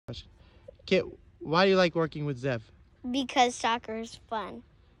Kitt, why do you like working with Zev? Because soccer is fun.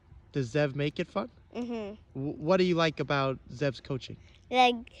 Does Zev make it fun? Mm-hmm. What do you like about Zev's coaching?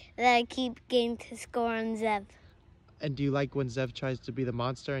 That I keep getting to score on Zev. And do you like when Zev tries to be the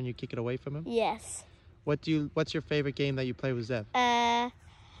monster and you kick it away from him? Yes. What's your favorite game that you play with Zev?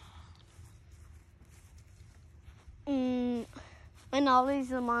 When Ollie's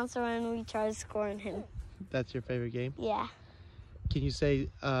the monster and we try to score on him. That's your favorite game? Yeah. Can you say,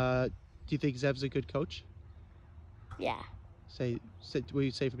 do you think Zev's a good coach? Yeah. Will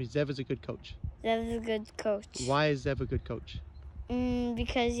you say for me, Zev is a good coach? Zev's a good coach. Why is Zev a good coach?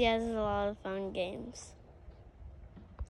 Because he has a lot of fun games.